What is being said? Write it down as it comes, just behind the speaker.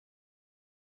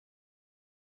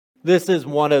This is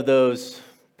one of those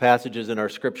passages in our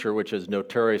scripture which is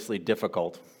notoriously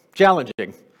difficult, challenging.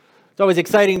 It's always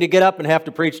exciting to get up and have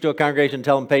to preach to a congregation and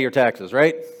tell them pay your taxes,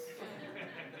 right?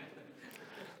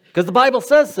 Because the Bible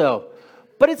says so.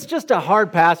 But it's just a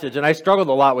hard passage, and I struggled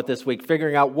a lot with this week,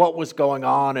 figuring out what was going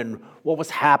on and what was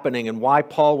happening and why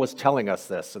Paul was telling us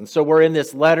this. And so we're in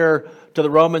this letter to the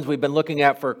Romans we've been looking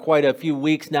at for quite a few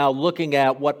weeks now, looking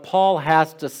at what Paul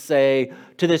has to say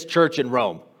to this church in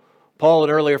Rome. Paul,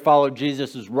 an earlier follower of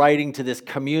Jesus, is writing to this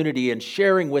community and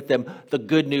sharing with them the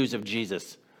good news of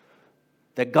Jesus.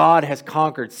 That God has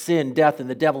conquered sin, death, and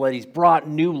the devil, that he's brought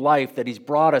new life, that he's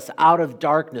brought us out of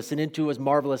darkness and into his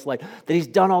marvelous light, that he's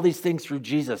done all these things through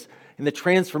Jesus and the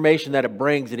transformation that it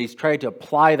brings, and he's tried to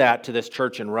apply that to this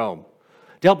church in Rome.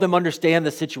 To help them understand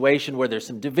the situation where there's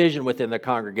some division within the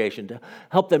congregation, to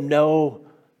help them know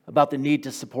about the need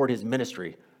to support his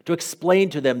ministry, to explain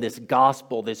to them this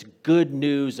gospel, this good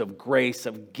news of grace,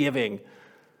 of giving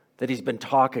that he's been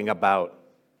talking about.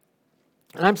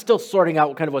 And I'm still sorting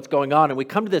out kind of what's going on. And we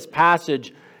come to this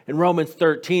passage in Romans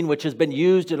 13, which has been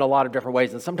used in a lot of different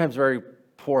ways, and sometimes very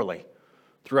poorly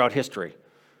throughout history.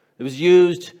 It was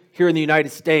used here in the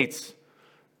United States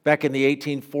back in the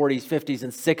 1840s, 50s,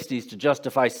 and 60s to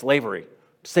justify slavery,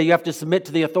 to say you have to submit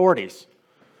to the authorities.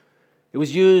 It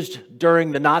was used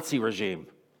during the Nazi regime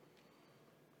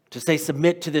to say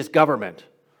submit to this government.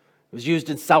 It was used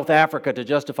in South Africa to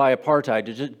justify apartheid,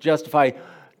 to justify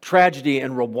tragedy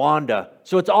in Rwanda.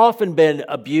 So it's often been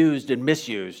abused and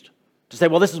misused to say,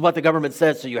 well, this is what the government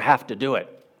says, so you have to do it.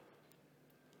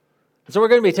 And so we're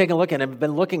going to be taking a look at it. I've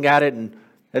been looking at it, and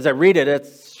as I read it, it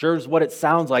sure is what it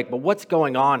sounds like, but what's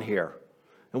going on here?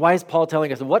 And why is Paul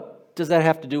telling us, what does that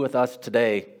have to do with us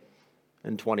today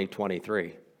in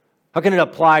 2023? How can it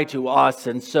apply to us?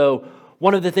 And so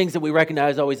one of the things that we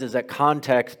recognize always is that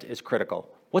context is critical.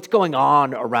 What's going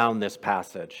on around this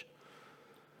passage?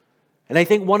 And I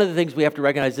think one of the things we have to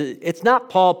recognize is it's not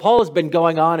Paul. Paul has been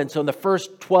going on, and so in the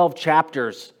first 12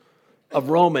 chapters of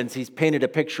Romans, he's painted a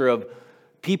picture of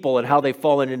people and how they've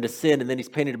fallen into sin, and then he's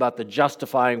painted about the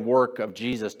justifying work of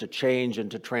Jesus to change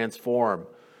and to transform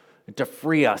and to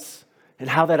free us and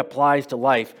how that applies to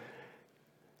life.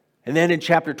 And then in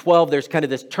chapter 12, there's kind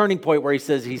of this turning point where he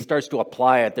says he starts to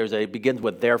apply it. It begins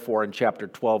with therefore in chapter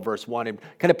 12, verse 1, and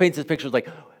kind of paints this picture like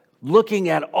looking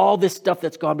at all this stuff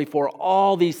that's gone before,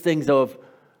 all these things of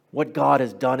what God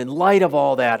has done. In light of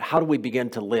all that, how do we begin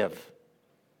to live?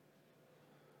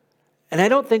 And I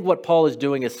don't think what Paul is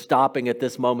doing is stopping at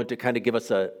this moment to kind of give us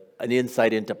an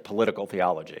insight into political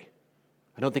theology.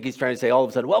 I don't think he's trying to say all of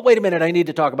a sudden, well, wait a minute, I need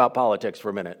to talk about politics for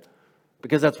a minute,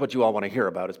 because that's what you all want to hear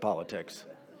about is politics.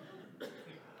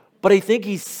 But I think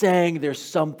he's saying there's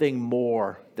something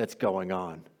more that's going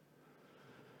on.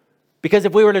 Because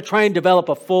if we were to try and develop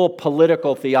a full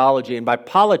political theology, and by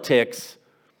politics,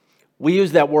 we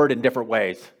use that word in different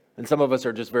ways. And some of us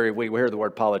are just we hear the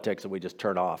word politics and we just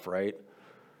turn off, right?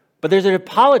 But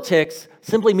politics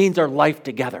simply means our life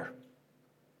together.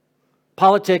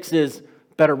 Politics is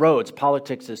better roads.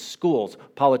 Politics is schools.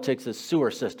 Politics is sewer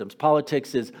systems.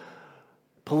 Politics is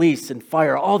police and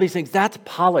fire. All these things, that's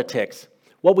politics.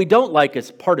 What we don't like is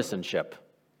partisanship.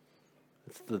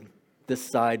 It's this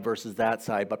side versus that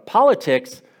side. But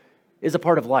politics is a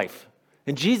part of life.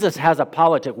 And Jesus has a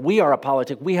politic. We are a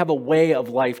politic. We have a way of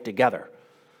life together.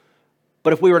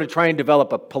 But if we were to try and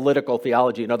develop a political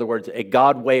theology, in other words, a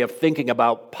God way of thinking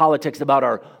about politics, about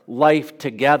our life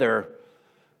together,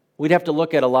 we'd have to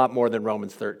look at a lot more than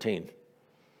Romans 13.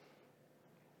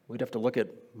 We'd have to look at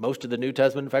most of the New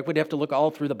Testament. In fact, we'd have to look all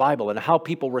through the Bible and how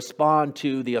people respond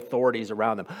to the authorities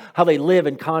around them, how they live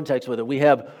in context with it. We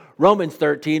have Romans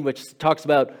 13, which talks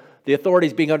about the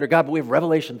authorities being under God, but we have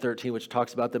Revelation 13, which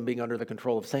talks about them being under the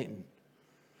control of Satan.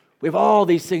 We have all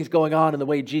these things going on in the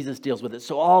way Jesus deals with it.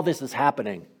 So all this is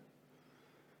happening.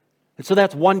 And so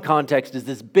that's one context, is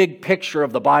this big picture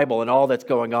of the Bible and all that's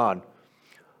going on.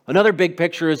 Another big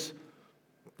picture is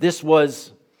this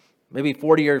was maybe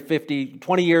 40 or 50,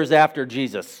 20 years after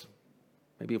Jesus,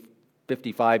 maybe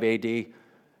 55 AD.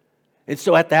 And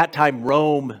so at that time,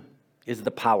 Rome is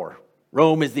the power.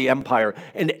 Rome is the empire.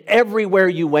 And everywhere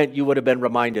you went, you would have been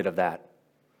reminded of that.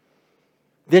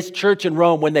 This church in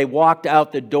Rome, when they walked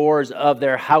out the doors of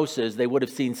their houses, they would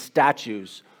have seen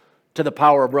statues to the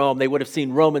power of Rome. They would have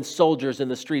seen Roman soldiers in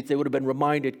the streets. They would have been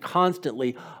reminded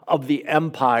constantly of the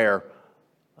empire,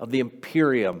 of the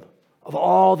imperium, of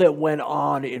all that went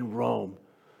on in Rome.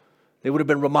 They would have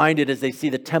been reminded as they see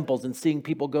the temples and seeing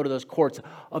people go to those courts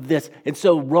of this. And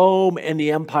so Rome and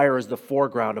the empire is the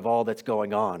foreground of all that's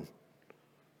going on.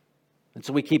 And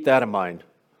so we keep that in mind.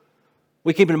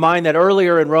 We keep in mind that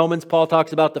earlier in Romans, Paul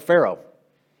talks about the Pharaoh.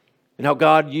 and how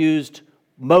God used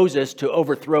Moses to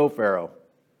overthrow Pharaoh.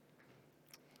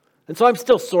 And so I'm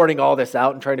still sorting all this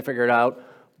out and trying to figure it out.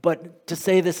 But to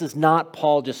say this is not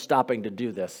Paul just stopping to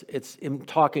do this. It's him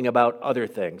talking about other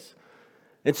things.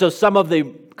 And so some of the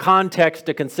context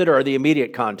to consider are the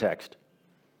immediate context.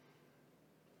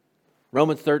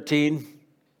 Romans 13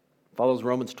 follows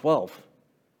Romans 12.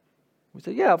 We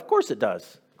say, yeah, of course it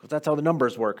does, because that's how the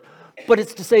numbers work. But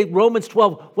it's to say Romans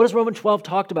 12, what has Romans 12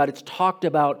 talked about? It's talked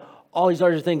about all these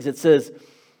other things. It says,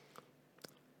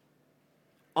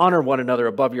 honor one another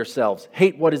above yourselves.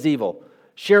 Hate what is evil.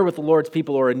 Share with the Lord's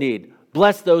people who are in need.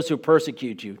 Bless those who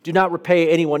persecute you. Do not repay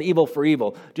anyone evil for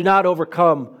evil. Do not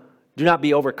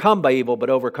be overcome by evil, but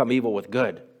overcome evil with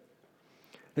good.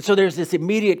 And so there's this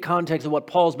immediate context of what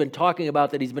Paul's been talking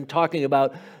about, that he's been talking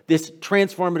about this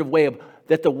transformative way of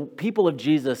that the people of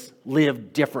Jesus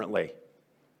live differently.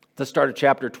 At the start of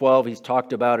chapter 12, he's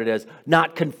talked about it as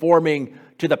not conforming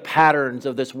to the patterns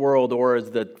of this world, or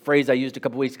as the phrase I used a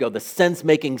couple weeks ago, the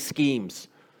sense-making schemes.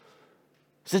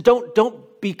 He says,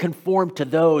 don't be conformed to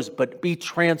those, but be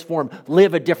transformed.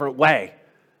 Live a different way.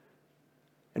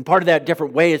 And part of that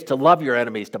different way is to love your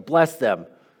enemies, to bless them,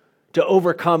 to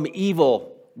overcome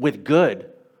evil with good.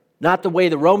 Not the way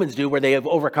the Romans do, where they have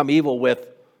overcome evil with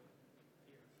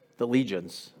the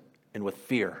legions and with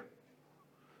fear.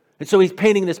 And so he's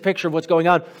painting this picture of what's going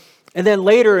on. And then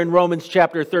later in Romans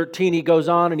chapter 13, he goes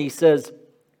on and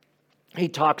he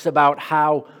talks about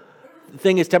how the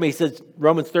thing is telling me, he says,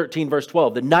 Romans 13, verse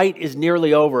 12, the night is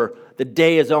nearly over, the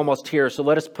day is almost here, so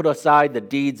let us put aside the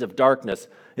deeds of darkness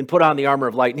and put on the armor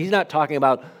of light. And he's not talking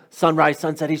about sunrise,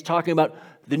 sunset, he's talking about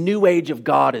the new age of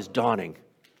God is dawning.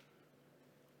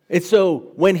 And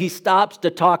so when he stops to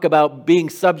talk about being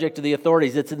subject to the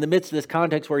authorities, it's in the midst of this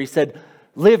context where he said,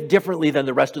 live differently than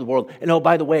the rest of the world. And oh,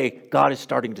 by the way, God is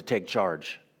starting to take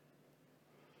charge.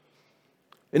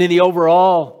 And in the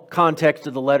overall context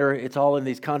of the letter, it's all in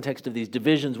these context of these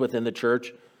divisions within the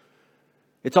church.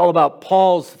 It's all about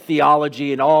Paul's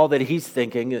theology and all that he's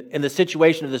thinking and the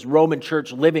situation of this Roman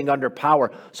church living under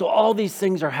power. So all these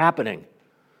things are happening.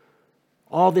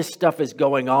 All this stuff is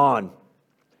going on.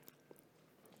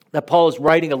 That Paul is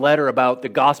writing a letter about the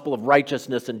gospel of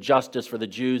righteousness and justice for the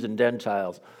Jews and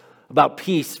Gentiles, about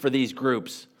peace for these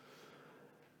groups.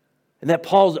 And that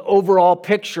Paul's overall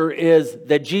picture is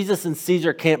that Jesus and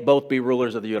Caesar can't both be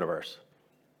rulers of the universe.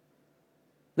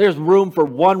 There's room for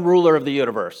one ruler of the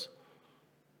universe,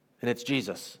 and it's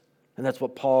Jesus. And that's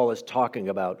what Paul is talking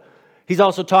about. He's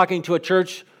also talking to a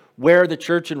church where the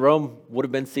church in Rome would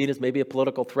have been seen as maybe a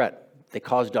political threat. They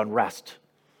caused unrest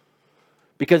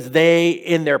because they,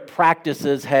 in their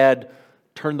practices, had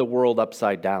turned the world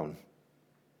upside down.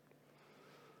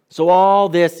 So all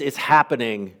this is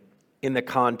happening in the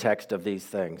context of these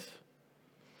things.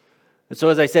 And so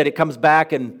as I said, it comes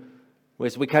back, and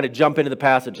as we kind of jump into the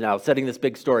passage now, setting this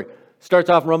big story. Starts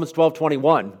off Romans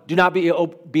 12:21. Do not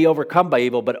be overcome by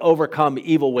evil, but overcome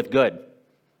evil with good.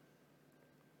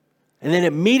 And then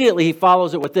immediately he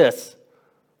follows it with this.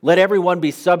 Let everyone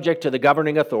be subject to the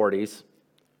governing authorities,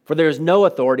 for there is no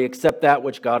authority except that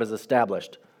which God has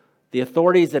established. The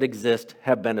authorities that exist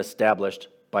have been established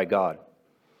by God.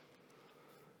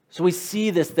 So we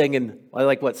see this thing, and I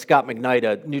like what Scott McKnight,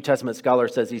 a New Testament scholar,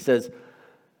 says. He says,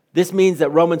 this means that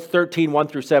Romans 13, 1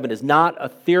 through 7 is not a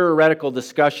theoretical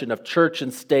discussion of church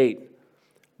and state,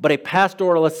 but a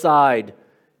pastoral aside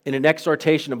in an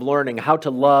exhortation of learning how to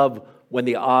love when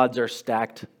the odds are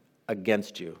stacked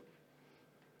against you.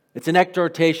 It's an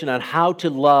exhortation on how to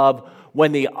love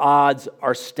when the odds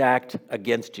are stacked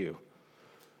against you.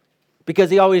 Because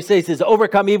he always says,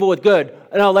 overcome evil with good.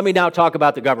 And let me now talk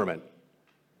about the government.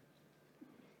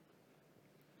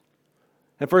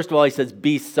 And first of all, he says,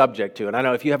 be subject to. And I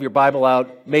know if you have your Bible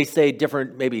out, may say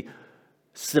different, maybe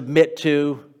submit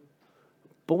to.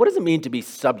 But what does it mean to be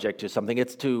subject to something?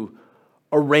 It's to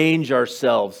arrange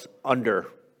ourselves under.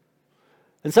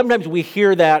 And sometimes we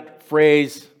hear that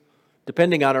phrase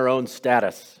depending on our own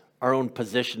status, our own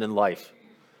position in life.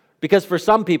 Because for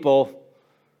some people,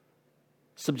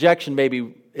 subjection may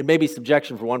be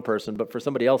subjection for one person, but for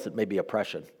somebody else it may be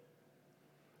oppression.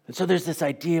 And so there's this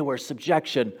idea where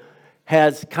subjection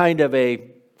has kind of a,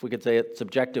 if we could say it,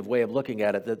 subjective way of looking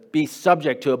at it, that be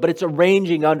subject to it, but it's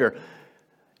arranging under.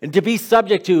 And to be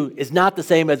subject to is not the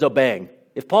same as obeying.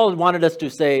 If Paul wanted us to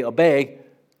say obey,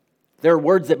 there are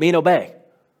words that mean obey.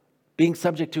 Being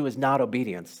subject to is not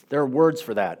obedience. There are words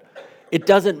for that. It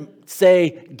doesn't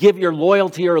say give your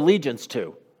loyalty or allegiance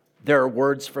to. There are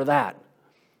words for that.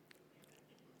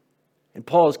 And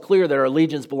Paul is clear that our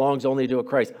allegiance belongs only to a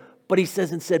Christ. But he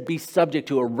says instead, be subject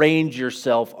to, arrange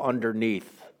yourself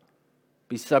underneath.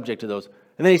 Be subject to those.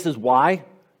 And then he says, why?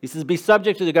 He says, be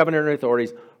subject to the government and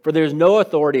authorities, for there is no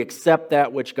authority except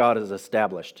that which God has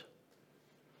established.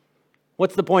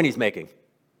 What's the point he's making?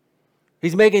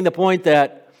 He's making the point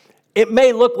that it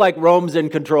may look like Rome's in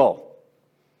control.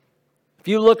 If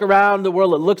you look around the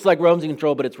world, it looks like Rome's in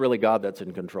control, but it's really God that's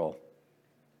in control.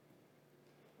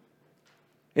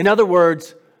 In other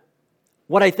words,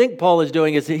 what I think Paul is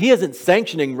doing is he isn't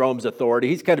sanctioning Rome's authority,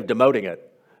 he's kind of demoting it.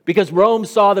 Because Rome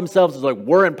saw themselves as like,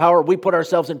 we're in power, we put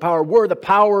ourselves in power, we're the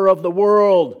power of the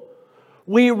world.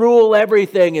 We rule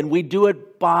everything, and we do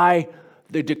it by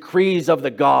the decrees of the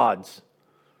gods.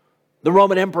 The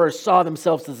Roman emperors saw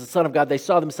themselves as the Son of God. They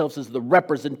saw themselves as the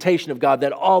representation of God,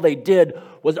 that all they did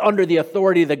was under the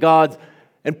authority of the gods.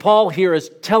 And Paul here is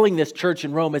telling this church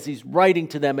in Rome, as he's writing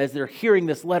to them, as they're hearing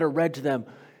this letter read to them,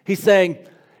 he's saying,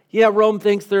 yeah, Rome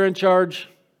thinks they're in charge,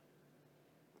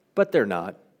 but they're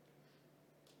not.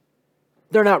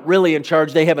 They're not really in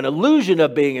charge. They have an illusion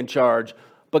of being in charge,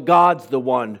 but God's the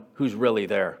one who's really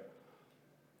there.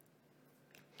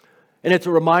 And it's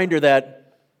a reminder that,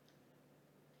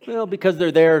 well, because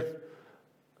they're there,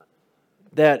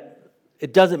 that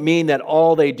it doesn't mean that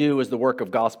all they do is the work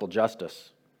of gospel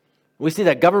justice. We see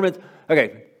that governments...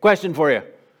 Okay, question for you.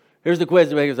 Here's the quiz.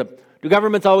 Do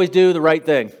governments always do the right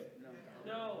thing?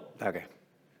 No. Okay.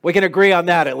 We can agree on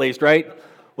that at least, right?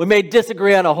 We may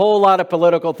disagree on a whole lot of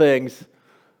political things,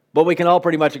 but we can all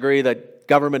pretty much agree that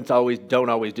governments don't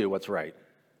always do what's right.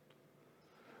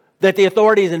 That the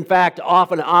authorities, in fact,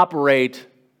 often operate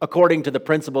according to the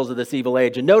principles of this evil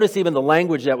age. And notice even the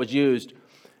language that was used.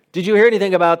 Did you hear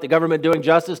anything about the government doing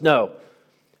justice? No.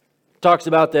 It talks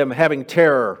about them having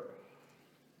terror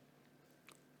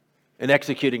and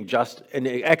executing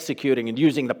and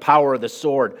using the power of the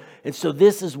sword. And so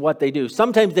this is what they do.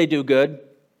 Sometimes they do good,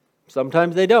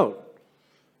 sometimes they don't.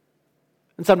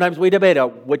 And sometimes we debate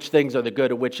out which things are the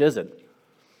good and which isn't.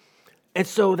 And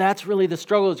so that's really the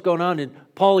struggle that's going on. And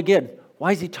Paul, again,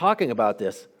 why is he talking about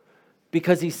this?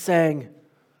 Because he's saying,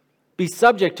 be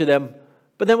subject to them.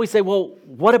 But then we say, well,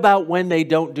 what about when they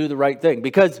don't do the right thing?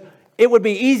 Because it would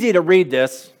be easy to read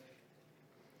this.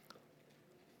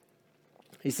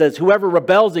 He says, whoever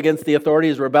rebels against the authority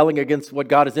is rebelling against what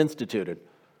God has instituted.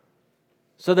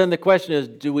 So then the question is,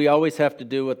 do we always have to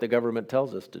do what the government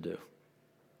tells us to do?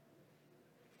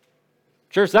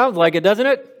 Sure sounds like it, doesn't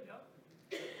it?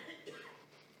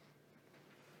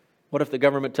 What if the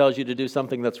government tells you to do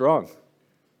something that's wrong?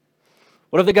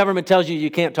 What if the government tells you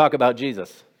you can't talk about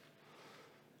Jesus?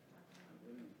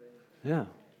 Yeah.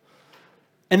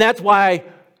 And that's why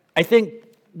I think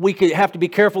we could have to be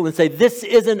careful and say this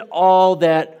isn't all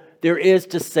that there is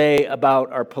to say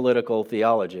about our political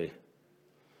theology.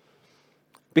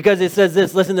 Because it says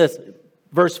this, listen to this,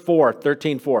 verse 4,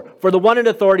 13:4. For the one in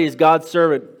authority is God's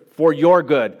servant for your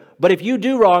good. But if you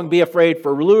do wrong, be afraid,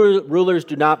 for rulers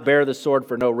do not bear the sword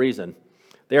for no reason.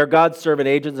 They are God's servant,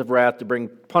 agents of wrath, to bring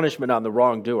punishment on the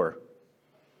wrongdoer.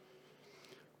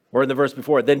 Or in the verse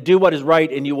before, then do what is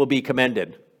right and you will be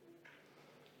commended.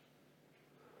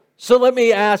 So let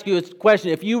me ask you a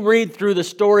question. If you read through the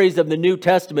stories of the New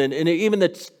Testament, and even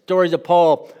the stories of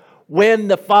Paul, when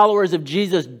the followers of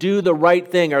Jesus do the right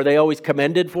thing, are they always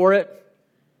commended for it?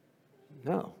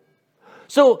 No.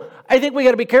 So I think we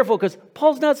got to be careful because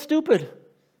Paul's not stupid.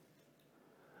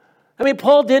 I mean,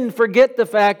 Paul didn't forget the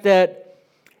fact that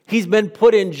he's been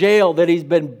put in jail, that he's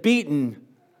been beaten,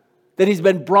 that he's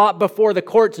been brought before the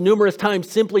courts numerous times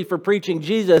simply for preaching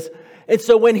Jesus. And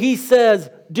so when he says,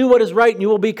 do what is right and you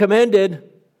will be commended,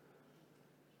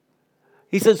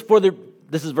 he says,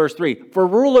 this is verse 3, for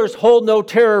rulers hold no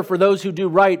terror for those who do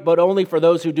right, but only for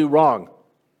those who do wrong.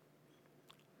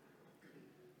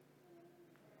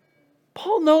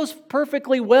 Paul knows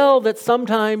perfectly well that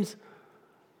sometimes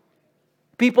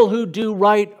people who do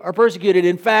right are persecuted.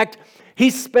 In fact,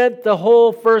 he spent the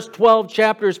whole first 12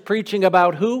 chapters preaching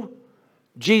about who?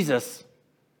 Jesus.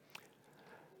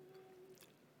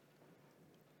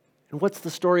 And what's the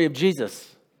story of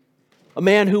Jesus? A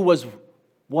man who was,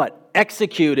 what?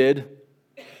 Executed.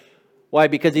 Why?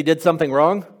 Because he did something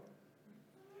wrong?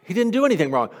 He didn't do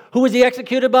anything wrong. Who was he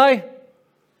executed by?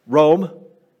 Rome.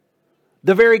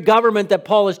 The very government that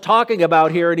Paul is talking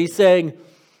about here, and he's saying,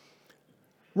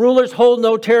 rulers hold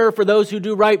no terror for those who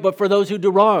do right, but for those who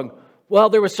do wrong. Well,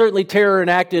 there was certainly terror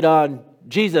enacted on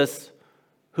Jesus,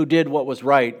 who did what was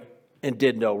right and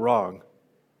did no wrong.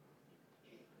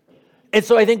 And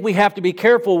so I think we have to be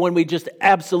careful when we just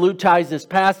absolutize this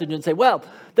passage and say, well,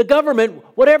 the government,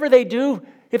 whatever they do,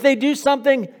 if they do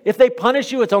something, if they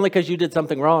punish you, it's only because you did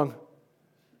something wrong.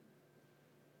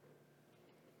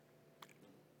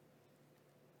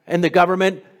 And the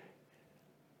government,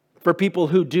 for people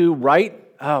who do right,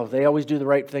 they always do the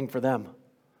right thing for them.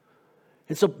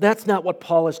 And so that's not what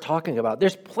Paul is talking about.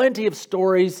 There's plenty of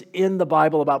stories in the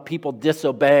Bible about people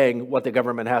disobeying what the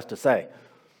government has to say.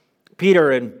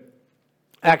 Peter in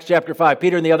Acts chapter 5,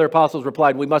 Peter and the other apostles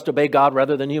replied, "We must obey God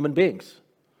rather than human beings."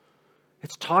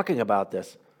 It's talking about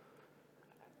this.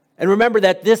 And remember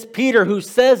that this Peter who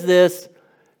says this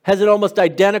has an almost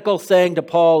identical saying to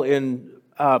Paul in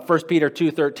 1 Peter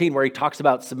 2:13, where he talks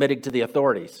about submitting to the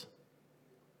authorities.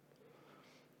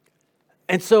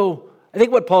 And so I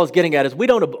think what Paul is getting at is we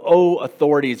don't owe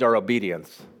authorities our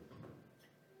obedience.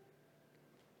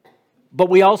 But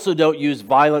we also don't use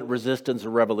violent resistance or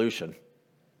revolution.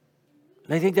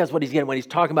 And I think that's what he's getting when he's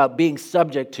talking about being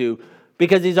subject to,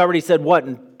 because he's already said what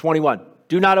in 21?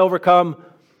 Do not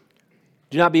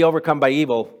be overcome by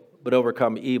evil, but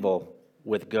overcome evil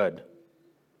with good.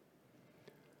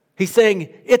 He's saying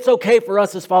it's okay for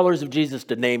us as followers of Jesus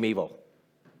to name evil.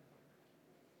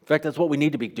 In fact, that's what we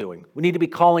need to be doing. We need to be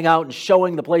calling out and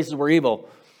showing the places where evil.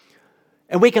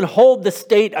 And we can hold the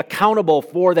state accountable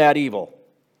for that evil.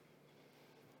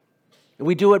 And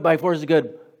we do it by force of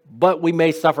good, but we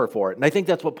may suffer for it. And I think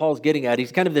that's what Paul's getting at.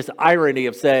 He's kind of this irony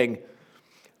of saying,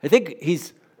 I think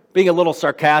he's being a little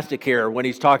sarcastic here when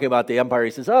he's talking about the empire.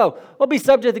 He says, well, be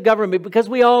subject to government because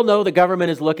we all know the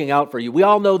government is looking out for you. We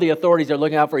all know the authorities are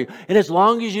looking out for you. And as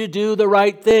long as you do the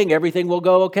right thing, everything will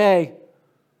go okay.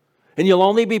 And you'll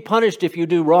only be punished if you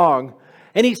do wrong.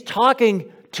 And he's talking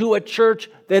to a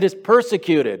church that is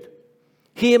persecuted.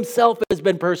 He himself has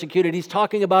been persecuted. He's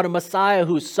talking about a Messiah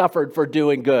who suffered for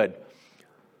doing good.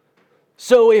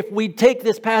 So if we take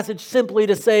this passage simply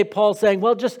to say, Paul's saying,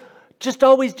 well, just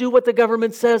always do what the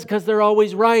government says because they're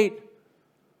always right.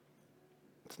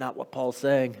 It's not what Paul's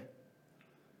saying.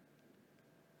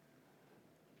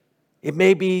 It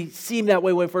may seem that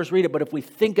way when we first read it, but if we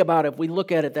think about it, if we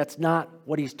look at it, that's not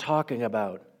what he's talking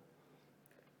about.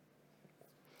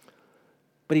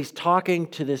 But he's talking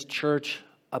to this church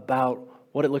about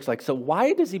what it looks like. So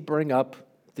why does he bring up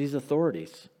these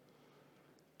authorities?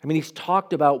 I mean, he's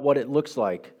talked about what it looks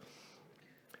like.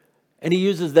 And he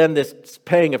uses then this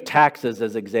paying of taxes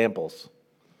as examples.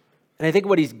 And I think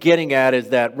what he's getting at is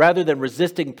that rather than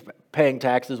resisting paying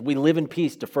taxes, we live in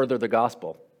peace to further the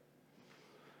gospel.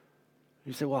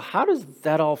 You say, well, how does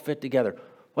that all fit together?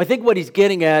 Well, I think what he's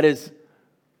getting at is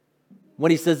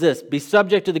when he says this, be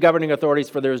subject to the governing authorities,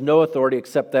 for there is no authority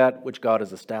except that which God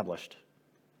has established.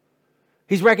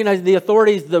 He's recognizing the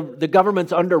authorities, the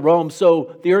government's under Rome,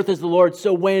 so the earth is the Lord's.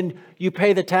 So when you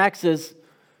pay the taxes,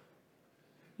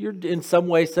 you're in some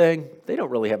way saying they don't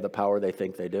really have the power they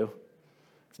think they do.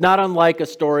 It's not unlike a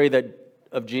story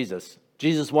of Jesus.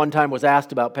 Jesus one time was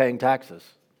asked about paying taxes.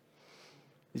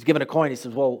 He's given a coin. He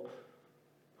says, well,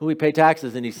 who we pay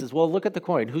taxes? And he says, well, look at the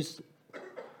coin. Whose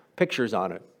picture's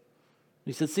on it?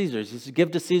 He says, Caesar's. He says, give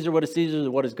to Caesar what is Caesar's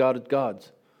and what is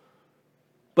God's.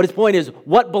 But his point is,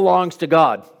 what belongs to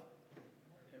God?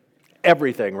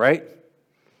 Everything, right?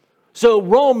 So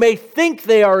Rome may think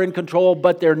they are in control,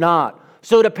 but they're not.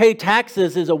 So to pay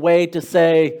taxes is a way to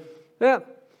say, yeah,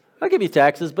 I'll give you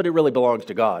taxes, but it really belongs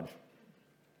to God.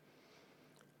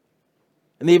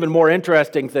 And the even more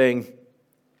interesting thing,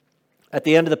 at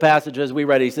the end of the passage as we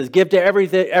read it, he says, give to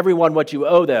everyone what you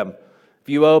owe them. If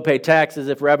you owe, pay taxes.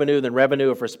 If revenue, then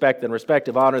revenue. If respect, then respect.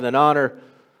 If honor, then honor.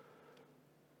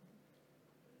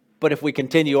 But if we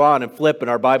continue on and flip, and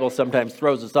our Bible sometimes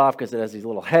throws us off because it has these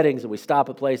little headings and we stop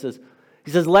at places,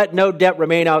 he says, let no debt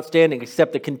remain outstanding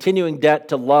except the continuing debt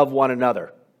to love one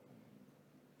another.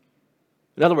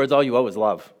 In other words, all you owe is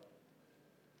love.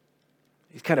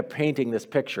 He's kind of painting this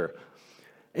picture.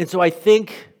 And so I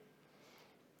think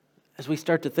as we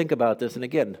start to think about this, and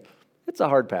again, it's a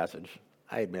hard passage.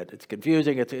 I admit it's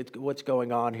confusing. It's what's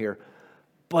going on here.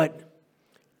 But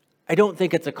I don't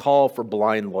think it's a call for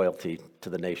blind loyalty to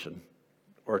the nation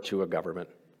or to a government.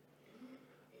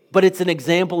 But it's an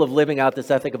example of living out this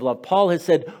ethic of love. Paul has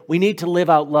said we need to live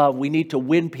out love. We need to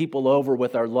win people over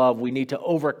with our love. We need to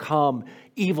overcome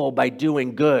evil by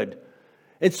doing good.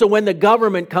 And so when the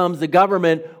government comes, the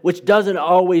government, which doesn't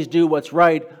always do what's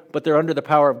right, but they're under the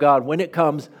power of God, when it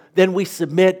comes, then we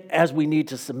submit as we need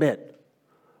to submit.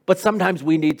 But sometimes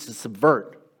we need to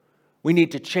subvert. We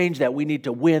need to change that. We need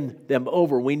to win them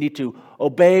over. We need to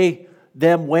obey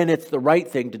them when it's the right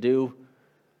thing to do.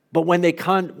 But when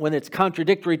it's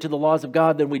contradictory to the laws of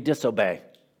God, then we disobey.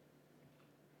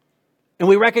 And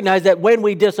we recognize that when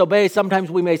we disobey,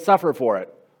 sometimes we may suffer for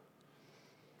it.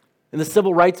 In the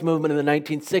civil rights movement in the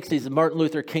 1960s, Martin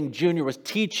Luther King Jr. was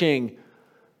teaching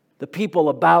the people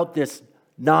about this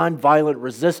nonviolent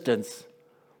resistance.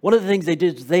 One of the things they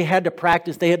did is they had to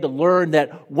practice, they had to learn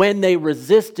that when they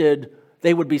resisted,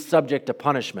 they would be subject to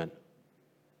punishment.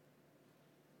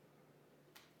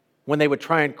 when they would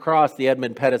try and cross the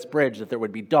Edmund Pettus Bridge, that there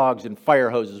would be dogs and fire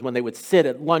hoses. When they would sit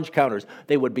at lunch counters,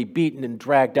 they would be beaten and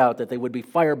dragged out, that they would be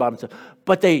firebombed.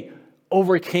 But they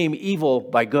overcame evil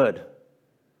by good.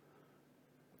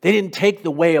 They didn't take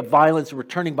the way of violence,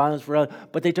 returning violence for others,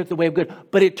 but they took the way of good.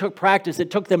 But it took practice.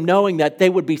 It took them knowing that they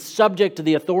would be subject to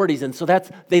the authorities. And so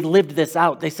they lived this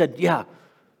out. They said, yeah,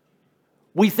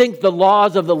 we think the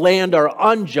laws of the land are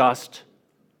unjust,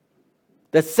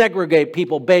 that segregate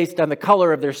people based on the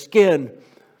color of their skin.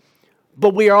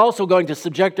 But we are also going to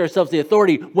subject ourselves to the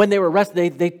authority. When they were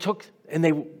arrested, they took and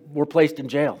they were placed in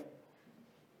jail.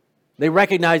 They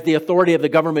recognized the authority of the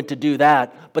government to do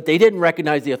that, but they didn't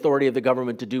recognize the authority of the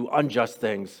government to do unjust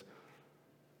things,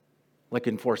 like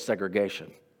enforce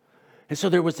segregation. And so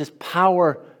there was this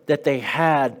power that they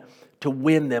had to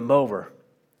win them over,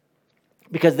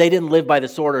 because they didn't live by the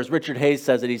sword. Or as Richard Hayes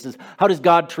says it, he says, how does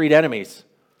God treat enemies?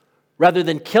 Rather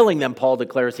than killing them, Paul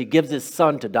declares, he gives his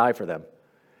son to die for them.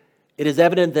 It is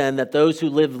evident then that those who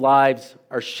live lives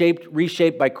are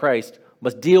reshaped by Christ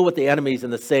must deal with the enemies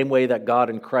in the same way that God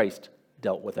in Christ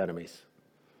dealt with enemies.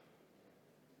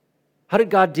 How did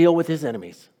God deal with his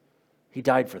enemies? He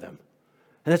died for them.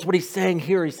 And that's what he's saying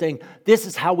here. He's saying this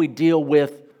is how we deal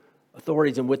with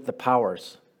authorities and with the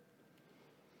powers.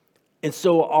 And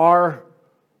so our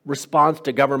response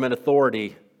to government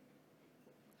authority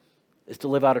is to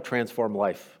live out a transformed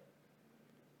life.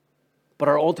 But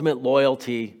our ultimate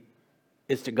loyalty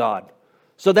is to God.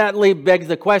 So that begs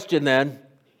the question then.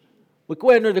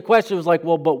 The question was like,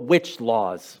 well, but which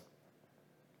laws?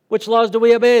 Which laws do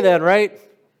we obey then, right?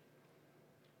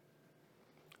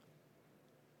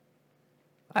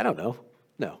 I don't know.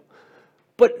 No.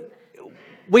 But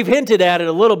we've hinted at it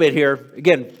a little bit here.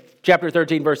 Again, chapter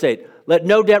 13, verse 8. Let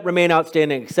no debt remain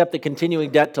outstanding except the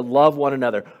continuing debt to love one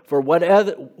another. For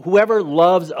whoever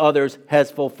loves others has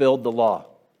fulfilled the law.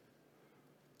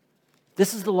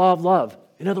 This is the law of love.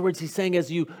 In other words, he's saying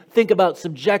as you think about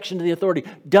subjection to the authority,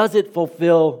 does it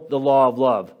fulfill the law of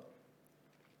love?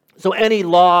 So any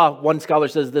law, one scholar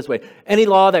says it this way, any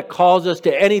law that calls us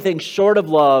to anything short of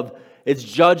love is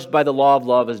judged by the law of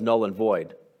love as null and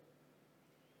void.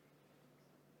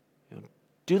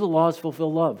 Do the laws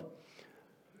fulfill love?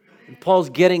 And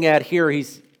Paul's getting at here,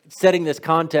 he's setting this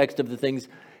context of the things.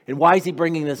 And why is he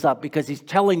bringing this up? Because he's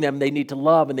telling them they need to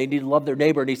love and they need to love their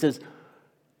neighbor. And he says,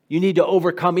 you need to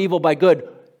overcome evil by good.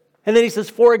 And then he says,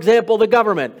 for example, the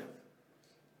government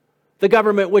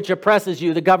which oppresses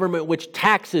you, the government which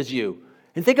taxes you.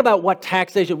 And think about what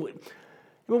taxation,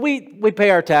 we pay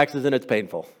our taxes and it's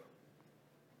painful.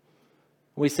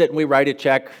 We sit and we write a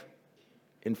check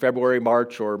in February,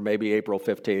 March, or maybe April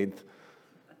 15th.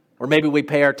 Or maybe we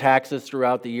pay our taxes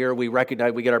throughout the year. We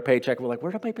recognize, we get our paycheck, and we're like,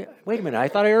 where did I pay? Wait a minute, I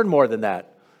thought I earned more than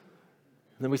that.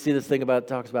 And then we see this thing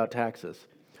talks about taxes.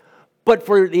 But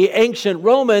for the ancient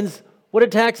Romans, what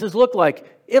did taxes look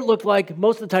like? It looked like,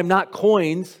 most of the time, not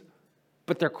coins,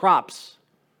 but their crops,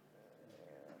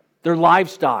 their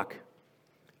livestock.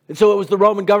 And so it was the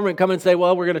Roman government come and say,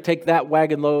 well, we're going to take that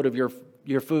wagon load of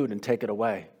your food and take it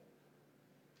away.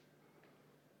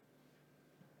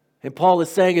 And Paul is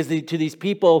saying to these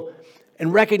people,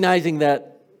 and recognizing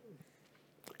that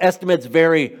estimates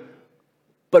vary,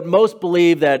 but most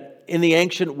believe that in the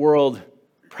ancient world,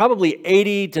 probably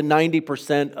 80 to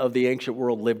 90% of the ancient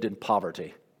world lived in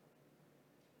poverty.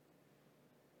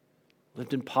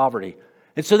 Lived in poverty.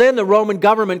 And so then the Roman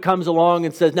government comes along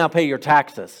and says, now pay your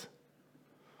taxes.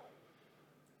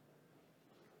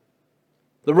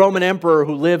 The Roman emperor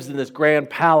who lives in this grand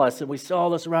palace, and we saw all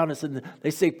this around us, and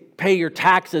they say, pay your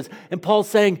taxes. And Paul's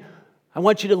saying, I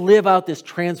want you to live out this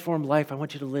transformed life. I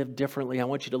want you to live differently. I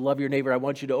want you to love your neighbor. I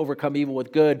want you to overcome evil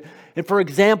with good. And for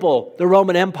example, the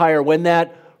Roman Empire, when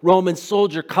that Roman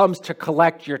soldier comes to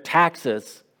collect your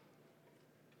taxes,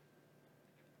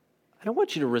 I don't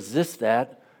want you to resist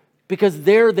that, because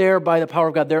they're there by the power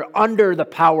of God. They're under the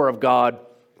power of God.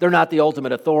 They're not the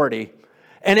ultimate authority.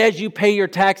 And as you pay your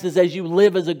taxes, as you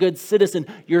live as a good citizen,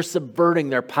 you're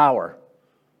subverting their power.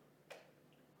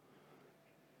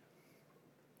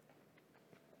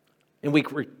 And we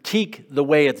critique the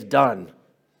way it's done.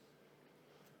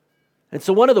 And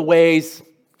so one of the ways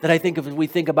that I think if we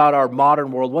think about our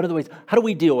modern world, one of the ways, how do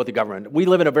we deal with the government? We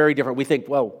live in a very different, we think,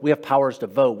 well, we have powers to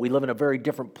vote. We live in a very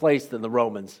different place than the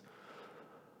Romans.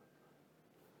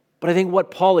 But I think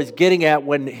what Paul is getting at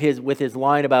with his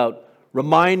line about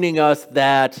reminding us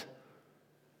that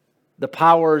the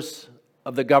powers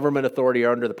of the government authority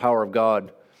are under the power of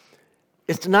God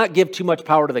is to not give too much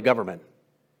power to the government.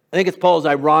 I think it's Paul's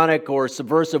ironic or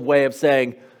subversive way of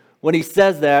saying, when he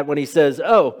says that, when he says,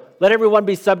 oh, let everyone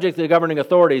be subject to the governing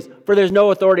authorities, for there's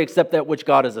no authority except that which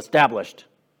God has established.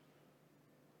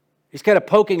 He's kind of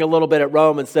poking a little bit at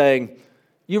Rome and saying,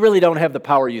 you really don't have the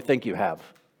power you think you have.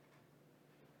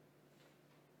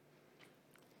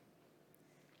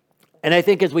 And I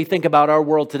think as we think about our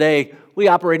world today, we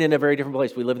operate in a very different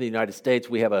place. We live in the United States.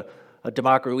 We have a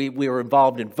democracy. We are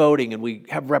involved in voting and we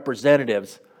have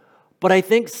representatives. But I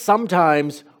think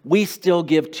sometimes we still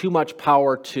give too much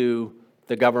power to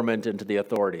the government and to the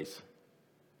authorities.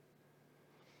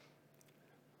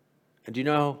 And do you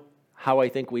know how I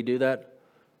think we do that?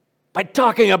 By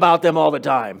talking about them all the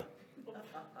time.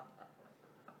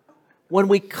 When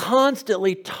we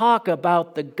constantly talk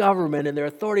about the government and their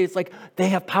authority, it's like they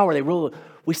have power, they rule.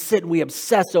 We sit and we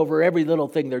obsess over every little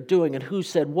thing they're doing and who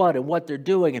said what and what they're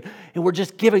doing. And we're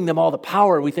just giving them all the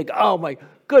power. And we think, oh my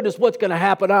goodness, what's going to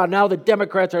happen? Now the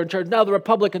Democrats are in charge. Now the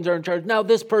Republicans are in charge. Now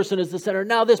this person is the senator.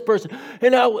 Now this person.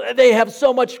 And now they have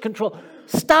so much control.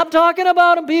 Stop talking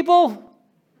about them, people.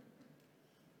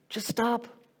 Just stop.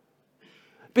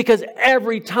 Because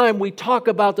every time we talk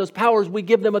about those powers, we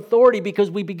give them authority because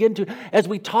we begin to, as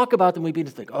we talk about them, we begin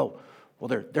to think, oh,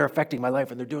 well, they're affecting my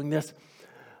life and they're doing this.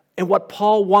 And what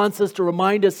Paul wants us to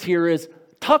remind us here is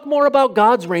talk more about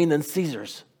God's reign than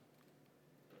Caesar's.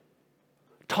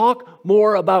 Talk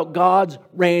more about God's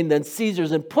reign than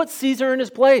Caesar's and put Caesar in his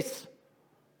place.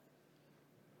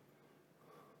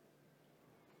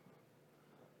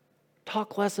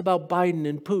 Talk less about Biden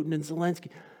and Putin and Zelensky.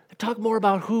 Talk more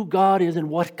about who God is and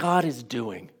what God is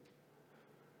doing.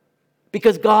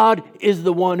 Because God is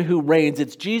the one who reigns.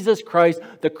 It's Jesus Christ,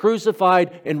 the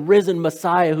crucified and risen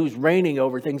Messiah who's reigning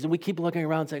over things. And we keep looking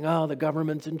around saying, oh, the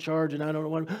government's in charge and I don't know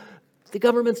what. The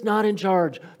government's not in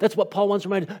charge. That's what Paul wants to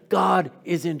remind us. God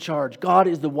is in charge. God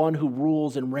is the one who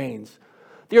rules and reigns.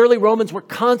 The early Romans were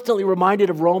constantly reminded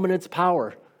of Rome and its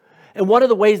power. And one of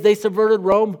the ways they subverted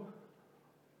Rome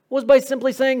was by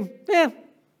simply saying,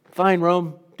 fine,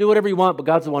 Rome. Do whatever you want, but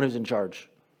God's the one who's in charge.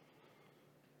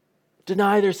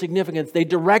 Deny their significance. They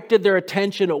directed their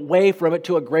attention away from it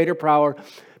to a greater power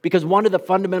because one of the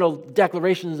fundamental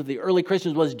declarations of the early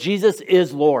Christians was Jesus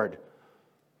is Lord.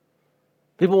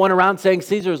 People went around saying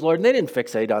Caesar is Lord, and they didn't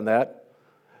fixate on that.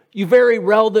 You very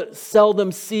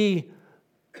seldom see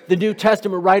the New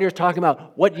Testament writers talking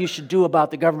about what you should do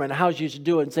about the government and how you should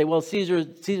do it and say, well, Caesar.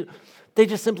 They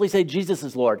just simply say Jesus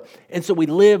is Lord. And so we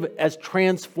live as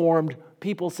transformed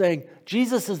people saying,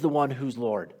 Jesus is the one who's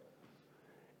Lord.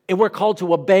 And we're called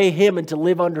to obey him and to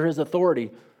live under his authority.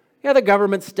 Yeah, the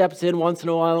government steps in once in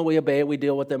a while and we obey it, we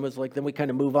deal with them. It's like then we kind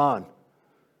of move on.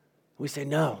 We say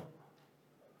no.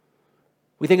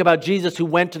 We think about Jesus who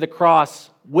went to the cross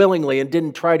willingly and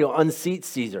didn't try to unseat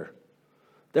Caesar.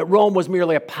 That Rome was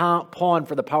merely a pawn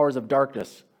for the powers of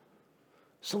darkness.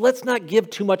 So let's not give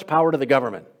too much power to the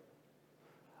government.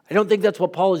 I don't think that's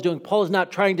what Paul is doing. Paul is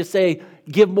not trying to say,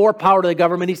 give more power to the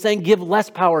government. He's saying, give less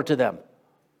power to them.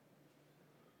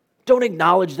 Don't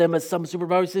acknowledge them as some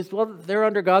superpower. He says, well, they're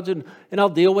under God's, and I'll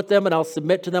deal with them, and I'll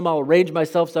submit to them. I'll arrange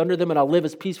myself under them, and I'll live a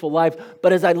peaceful life.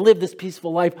 But as I live this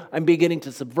peaceful life, I'm beginning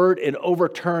to subvert and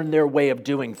overturn their way of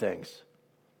doing things.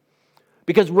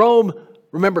 Because Rome,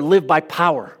 remember, lived by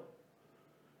power.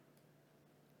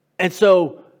 And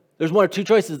so there's one of two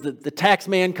choices. The tax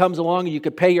man comes along and you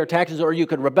could pay your taxes or you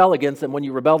could rebel against them. When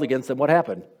you rebelled against them, what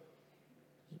happened?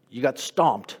 You got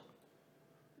stomped.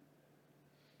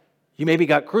 You maybe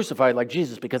got crucified like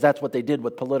Jesus because that's what they did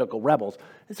with political rebels.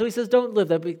 And so he says, don't live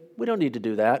that. We don't need to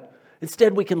do that.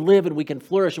 Instead, we can live and we can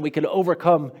flourish and we can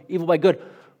overcome evil by good.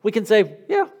 We can say,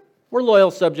 yeah, we're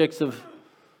loyal subjects of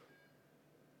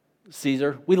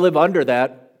Caesar. We live under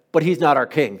that, but he's not our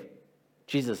king.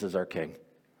 Jesus is our king.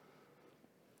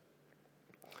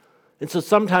 And so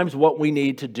sometimes what we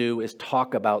need to do is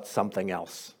talk about something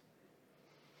else.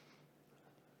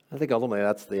 I think ultimately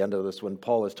that's the end of this when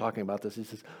Paul is talking about this. He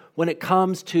says, when it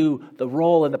comes to the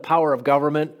role and the power of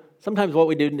government, sometimes what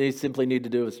we simply need to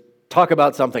do is talk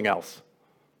about something else.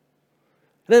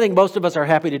 And I think most of us are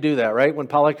happy to do that, right? When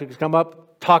politics come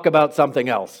up, talk about something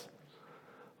else.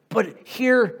 But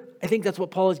here, I think that's what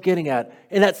Paul is getting at.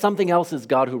 And that something else is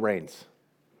God who reigns.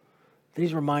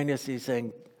 He's reminding us, he's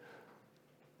saying,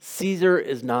 Caesar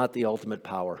is not the ultimate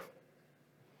power.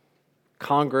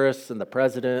 Congress and the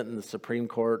president and the Supreme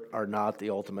Court are not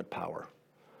the ultimate power.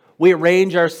 We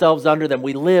arrange ourselves under them.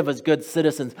 We live as good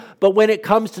citizens. But when it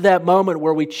comes to that moment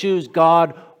where we choose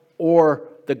God or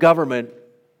the government,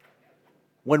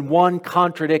 when one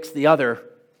contradicts the other,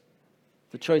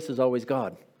 the choice is always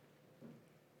God.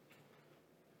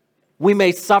 We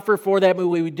may suffer for that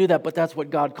when we do that, but that's what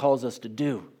God calls us to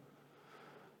do.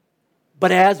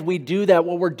 But as we do that,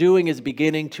 what we're doing is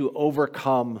beginning to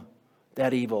overcome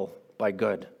that evil by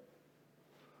good.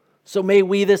 So may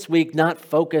we this week not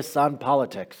focus on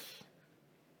politics.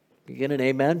 You get an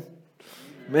amen?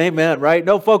 Amen, right?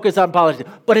 No focus on politics,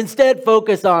 but instead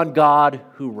focus on God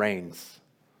who reigns.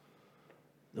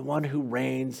 The one who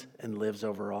reigns and lives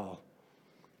over all.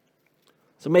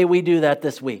 So may we do that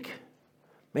this week.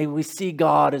 May we see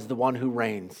God as the one who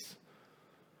reigns.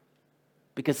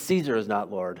 Because Caesar is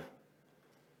not Lord,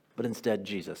 but instead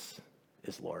Jesus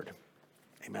is Lord.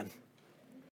 Amen.